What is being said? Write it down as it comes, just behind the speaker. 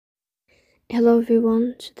Hello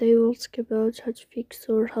everyone, today we'll talk about how to fix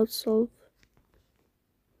or how to solve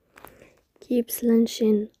keeps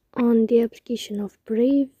launching on the application of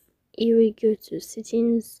Brave. Here we go to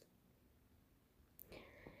settings.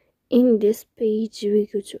 In this page we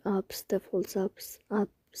go to apps, default apps, app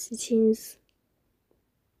settings.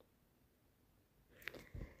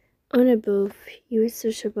 On above you will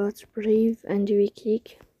search about Brave and you will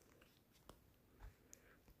click.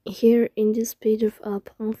 Here in this page of app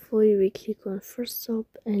info you will click on first stop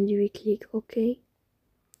and you will click OK.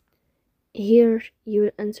 Here you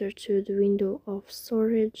will enter to the window of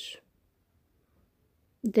storage.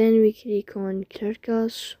 Then we click on clear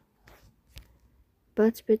cache,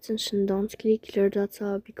 but pay attention, don't click clear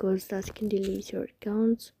data because that can delete your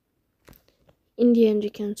account. In the end you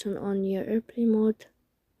can turn on your airplane mode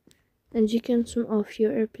and you can turn off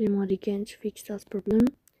your airplane mode again to fix that problem.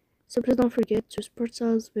 So please don't forget to support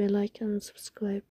us by like and subscribe.